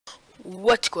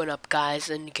What's going up, guys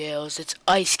and girls? It's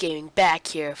Ice Gaming back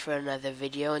here for another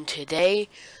video, and today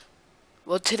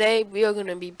we are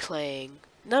gonna be playing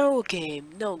no game,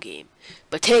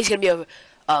 but today's gonna be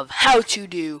of how to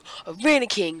do a Reign of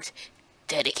Kings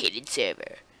dedicated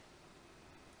server.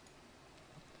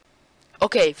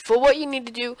 Okay, for what you need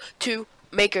to do to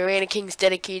make a Reign of Kings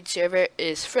dedicated server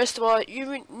is, first of all,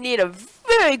 you need a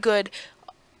very good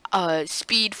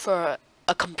speed for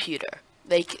a computer.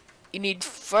 Like, you need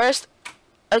first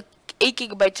 8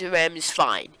 gigabytes of RAM is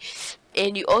fine,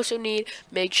 and you also need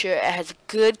make sure it has a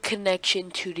good connection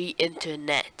to the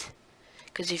internet,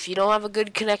 because if you don't have a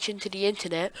good connection to the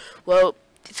internet, well,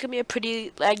 it's gonna be a pretty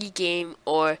laggy game,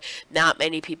 or not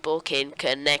many people can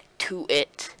connect to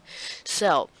it.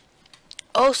 So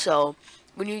also,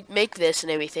 when you make this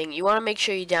and everything, you want to make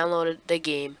sure you download the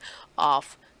game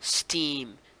off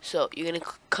Steam. So you're gonna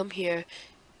come here,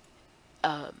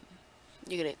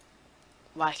 you're gonna,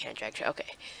 why can't I drag?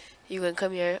 Okay, you're gonna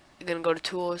come here, you're gonna go to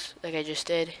tools like I just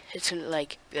did. It's in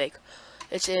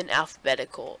it's in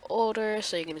alphabetical order,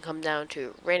 so you're gonna come down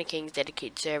to Reign of Kings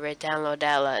dedicated server, download.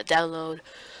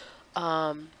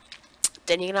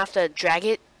 Then you're gonna have to drag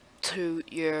it to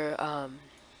your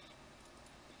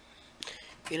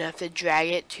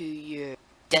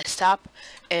desktop,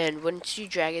 and once you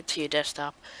drag it to your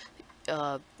desktop,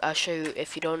 I'll show you,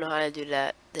 if you don't know how to do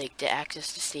that, like to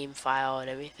access the Steam file and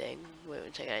everything. Wait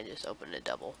 1 second, I just opened a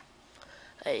double.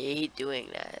 I hate doing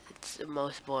that. It's the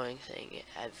most boring thing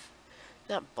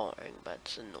not boring, but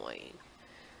it's annoying.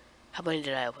 How many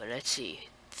did I open? Let's see.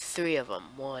 3 of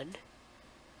them. 1,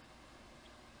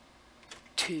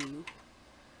 2.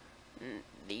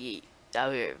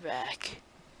 I'll be right back.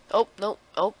 Oh, no.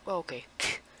 Oh, okay.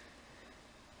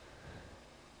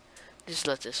 Just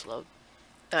let this load.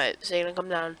 Alright, so you're gonna come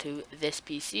down to this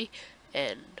PC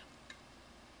and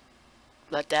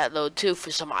let that load too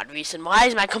for some odd reason. Why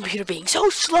is my computer being so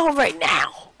slow right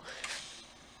now?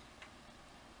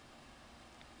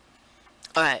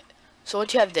 Alright, so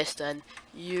once you have this done,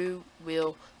 you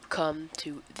will come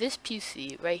to this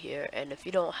PC right here, and if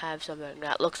you don't have something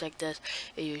that looks like this,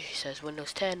 it usually says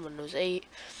Windows 10, Windows 8,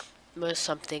 or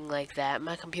something like that.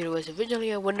 My computer was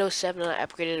originally a Windows 7 and I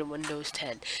upgraded to Windows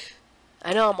 10.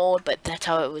 I know I'm old, but that's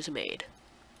how it was made.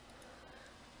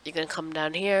 You're gonna come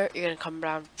down here, you're gonna come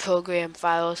down program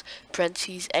files,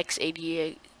 parentheses,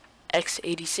 x88,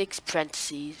 x86,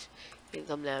 parentheses. You can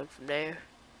come down from there.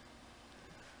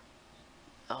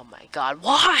 Oh my god,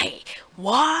 why?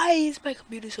 Why is my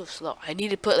computer so slow? I need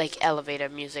to put like elevator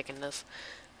music in this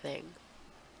thing.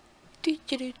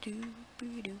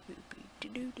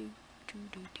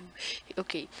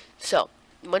 Okay, so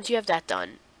once you have that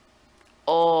done,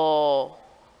 oh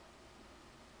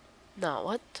no,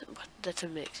 what? That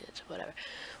doesn't make sense. Whatever.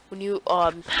 When you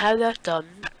have that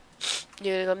done,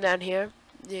 you're gonna come down here.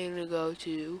 You're gonna go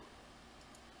to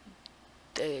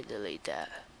delete that.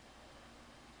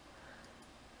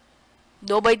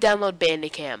 Nobody download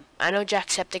Bandicam. I know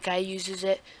Jacksepticeye uses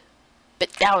it,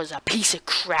 but that was a piece of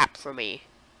crap for me.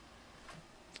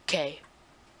 Okay.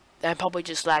 I probably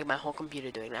just lagged my whole computer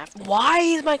doing that. Why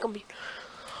is my computer?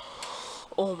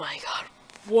 Oh my god.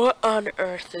 What on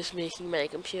earth is making my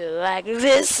computer lag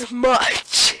this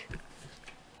much?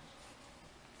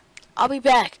 I'll be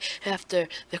back after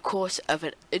the course of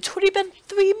it. It's already been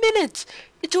 3 minutes.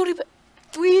 It's already been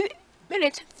 3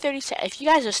 minutes and 30 seconds. If you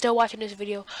guys are still watching this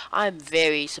video, I'm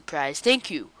very surprised. Thank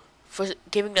you for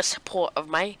giving the support of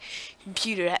my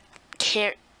computer that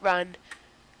can't run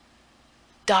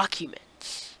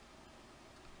documents.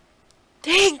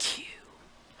 Thank you.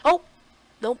 Oh,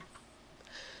 nope.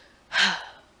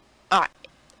 Alright,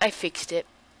 I fixed it.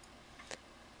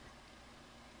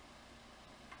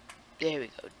 There we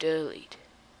go, delete.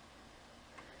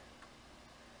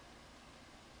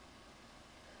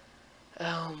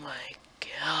 Oh my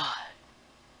god.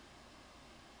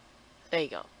 There you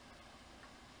go.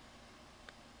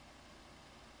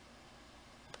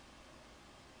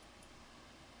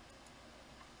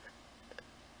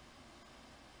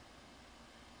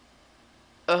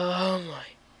 Oh my.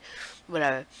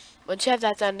 Whatever. Once you have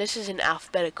that done, this is in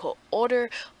alphabetical order,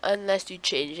 unless you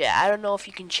change it. I don't know if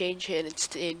you can change it and it's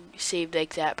saved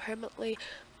like that permanently,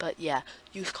 but yeah,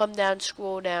 you come down,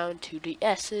 scroll down to the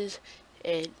S's,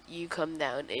 and you come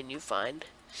down and you find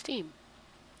Steam.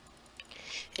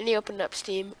 And you open up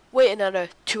Steam, wait another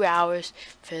 2 hours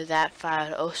for that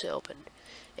file to also open.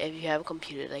 If you have a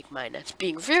computer like mine that's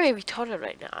being very retarded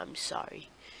right now, I'm sorry.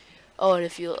 Oh, and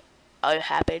if you are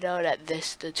happy though that the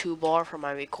toolbar for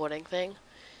my recording thing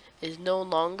is no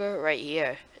longer right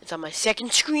here. It's on my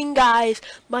second screen, guys.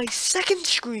 My second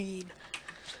screen.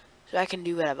 So I can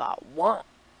do whatever I want.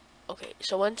 Okay,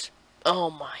 so once Oh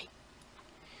my.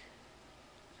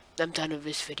 I'm done with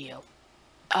this video.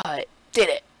 Alright, did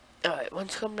it. Alright,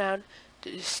 once you come down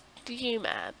to the Steam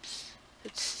apps,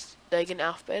 it's like in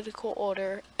alphabetical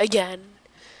order again.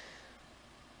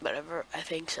 Whatever, I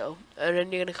think so. And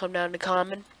then you're gonna come down to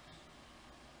common.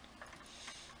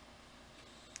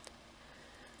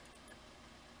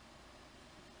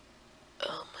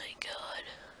 Oh my god.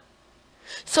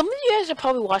 Some of you guys are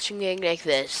probably watching me like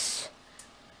this.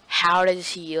 How does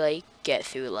he like get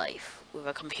through life with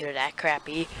a computer that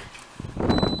crappy?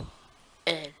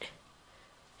 And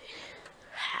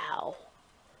how?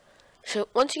 So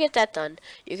once you get that done,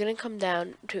 you're gonna come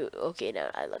down to, okay, now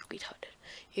I look retarded.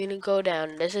 You're gonna go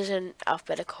down, this is in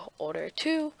alphabetical order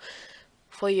too,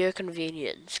 for your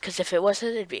convenience. Because if it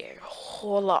wasn't, it'd be a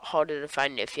whole lot harder to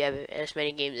find if you have as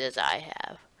many games as I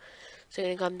have. So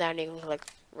you're gonna come down, you're gonna click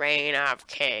Reign of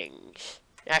Kings.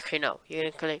 Actually, no,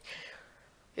 you're gonna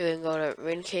go to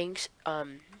Reign of Kings,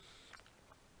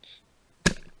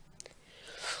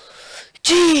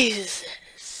 Jesus!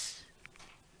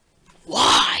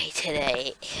 Why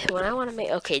today? When I want to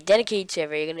make, okay, dedicated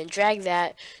server, you're going to drag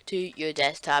that to your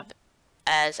desktop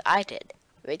as I did,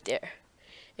 right there.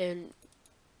 And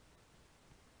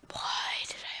why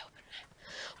did I open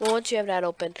that? Well, once you have that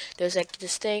open, there's like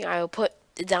this thing, I will put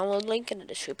the download link in the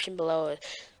description below,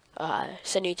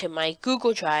 send you to my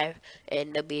Google Drive,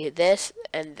 and there'll be this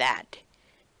and that.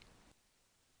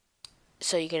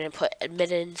 So you're going to put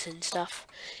admittance and stuff,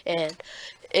 and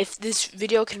if this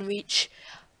video can reach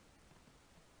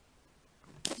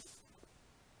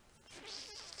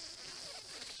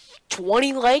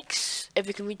 20 likes, if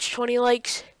it can reach 20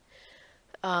 likes,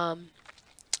 I'll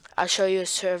show you a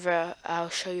server. I'll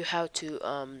show you how to,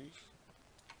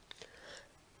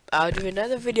 I'll do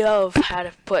another video of how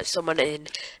to put someone in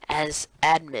as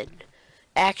admin.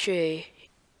 Actually,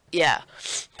 yeah,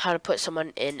 how to put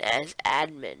someone in as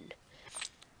admin.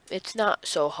 It's not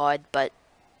so hard, but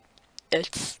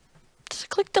it's, just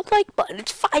click the like button.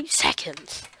 It's 5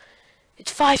 seconds.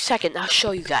 It's 5 seconds. I'll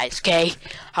show you guys, okay?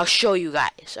 I'll show you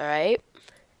guys, alright?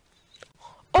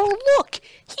 Oh, look!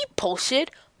 He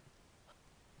posted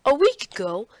a week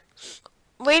ago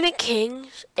Reign of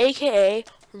Kings, aka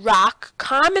Rock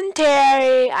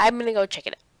Commentary. I'm gonna go check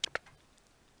it out.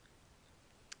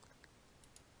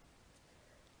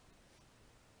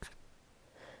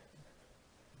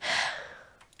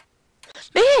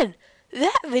 Man,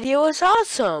 that video is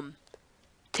awesome.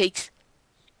 Takes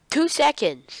 2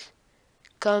 seconds.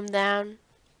 Come down.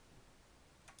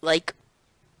 Like,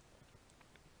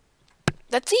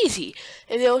 that's easy.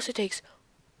 And it also takes,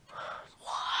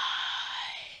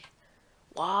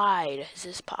 why does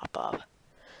this pop up?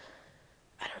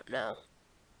 I don't know.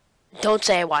 Don't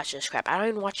say I watch this crap. I don't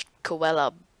even watch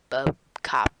Koala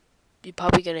Cop. You're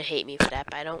probably gonna hate me for that,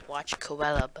 but I don't watch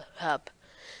Koala Hub.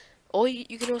 Or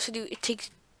you can also do, it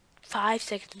takes 5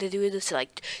 seconds to do a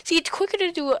dislike. See, it's quicker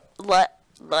to do a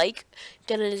like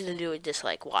than it is to do a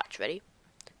dislike. Watch, ready?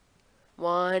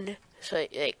 1, so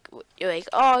like, you're like,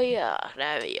 oh yeah,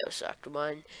 that video sucked.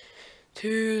 1,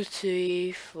 2,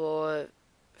 3, 4,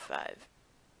 5.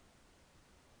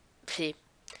 See?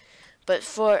 But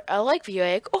for a like video,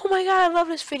 like, oh my god, I love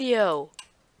this video.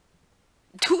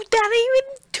 That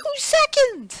even 2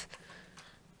 seconds.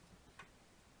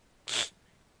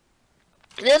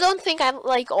 And I don't think I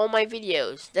like all my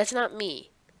videos. That's not me.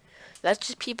 That's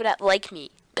just people that like me.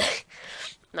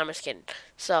 No, I'm just kidding.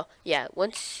 So, yeah,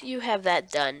 once you have that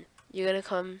done, you're going to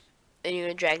come and you're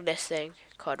going to drag this thing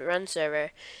called Run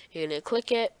Server. You're going to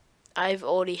click it. I've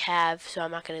already have, so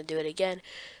I'm not going to do it again.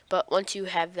 But once you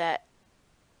have that,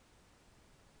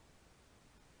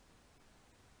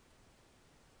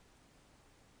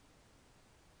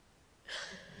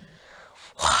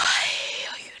 why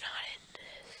are you not in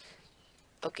this?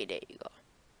 Okay, there you go.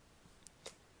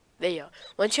 There you go.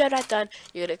 Once you have that done,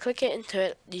 you're going to click it into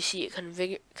it. You see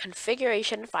a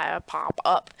configuration file pop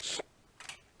up.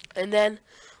 And then,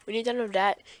 when you're done with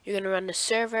that, you're going to run the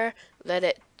server, let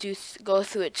it go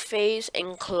through its phase,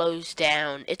 and close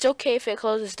down. It's okay if it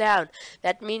closes down.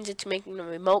 That means it's making the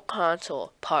remote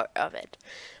console part of it.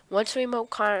 Once the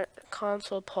remote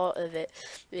console part of it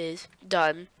is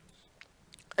done,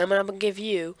 I'm going to give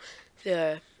you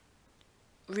the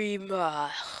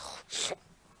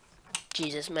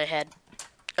Jesus, my head.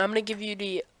 I'm going to give you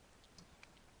the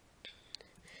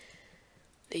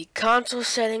console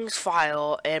settings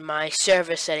file and my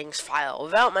server settings file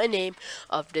without my name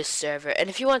of this server. And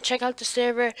if you want to check out the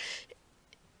server,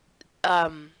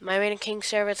 my Reign of Kings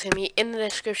server is going to be in the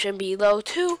description below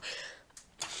too.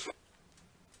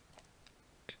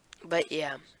 But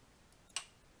yeah.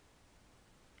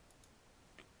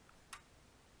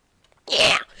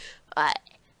 Yeah. Alright,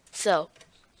 so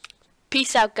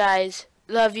peace out, guys.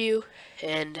 Love you,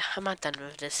 and I'm not done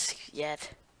with this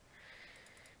yet.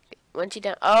 Once you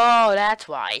done, oh, that's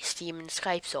why Steam and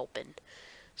Skype's open.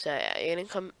 So yeah, you're gonna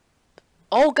come.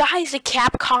 Oh, guys, the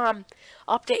Capcom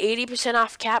up to 80%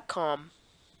 off Capcom.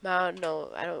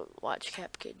 No, I don't watch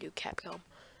do Capcom.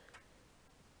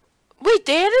 Wait,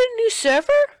 they added a new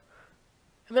server?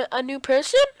 A new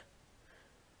person?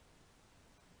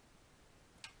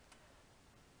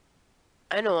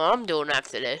 I know what I'm doing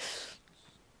after this.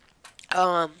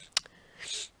 Then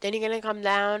you're gonna come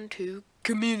down to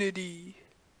community.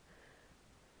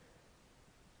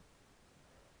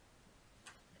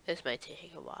 This might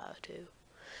take a while too.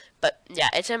 But yeah,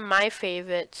 it's in my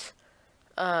favorites.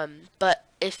 But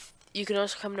if you can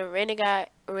also come to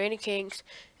Arena Kings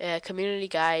community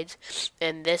guides,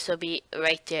 and this will be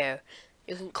right there.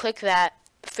 You can click that,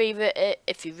 favorite it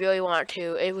if you really want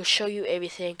to. It will show you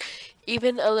everything,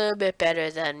 even a little bit better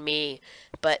than me.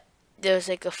 But there's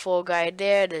like a full guide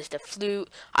there. There's the flute.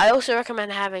 I also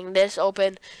recommend having this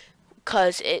open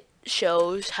because it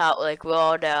shows how like where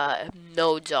all the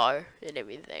nodes are and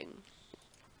everything.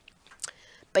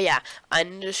 But yeah,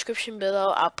 in the description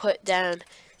below, I'll put down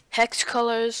hex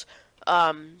colors,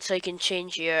 so you can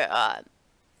change your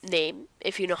name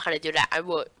if you know how to do that. I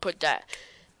will put that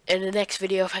in the next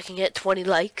video if I can get 20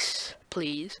 likes,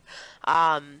 please.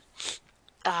 I'll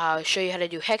show you how to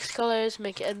do hex colors,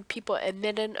 make people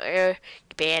admitted or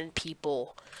ban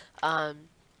people. But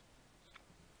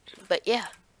yeah,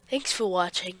 thanks for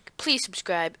watching. Please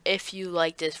subscribe if you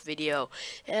like this video,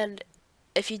 and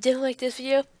if you didn't like this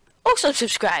video, also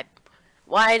subscribe.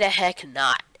 Why the heck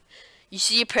not? You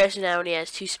see a person now only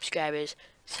has 2 subscribers,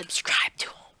 subscribe to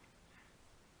him.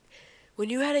 When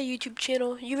you had a YouTube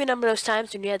channel, you remember those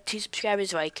times when you had 2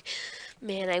 subscribers, like,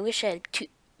 man, I wish I had 2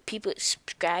 people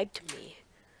subscribe to me.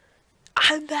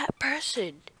 I'm that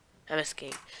person. I'm just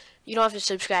kidding. You don't have to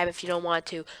subscribe if you don't want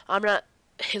to. I'm not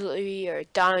Hillary or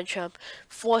Donald Trump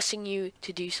forcing you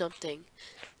to do something.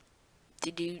 To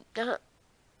do not.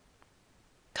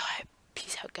 God,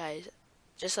 peace out, guys.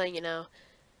 Just letting you know.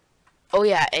 Oh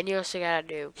yeah, and you also gotta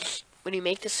do when you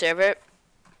make the server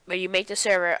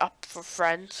up for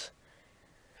friends.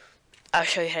 I'll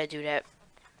show you how to do that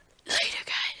later,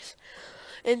 guys.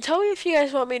 And tell me if you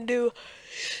guys want me to do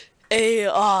a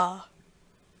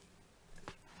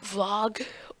vlog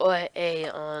or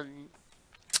a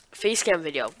facecam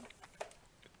video.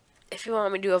 If you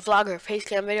want me to do a vlog or a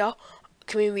facecam video,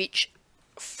 can we reach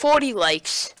 40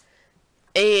 likes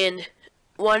and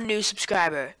 1 new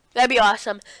subscriber? That'd be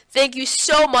awesome. Thank you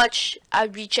so much. I'll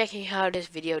be checking how this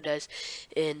video does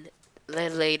in a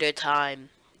later time.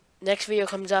 Next video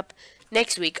comes up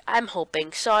next week, I'm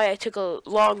hoping. Sorry I took a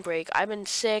long break. I've been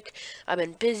sick. I've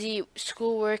been busy.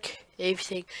 Schoolwork,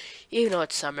 everything. Even though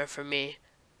it's summer for me,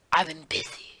 I've been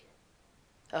busy.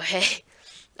 Okay?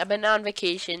 I've been on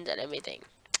vacations and everything.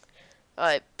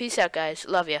 Alright, peace out, guys.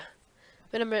 Love ya.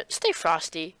 Remember, stay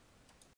frosty.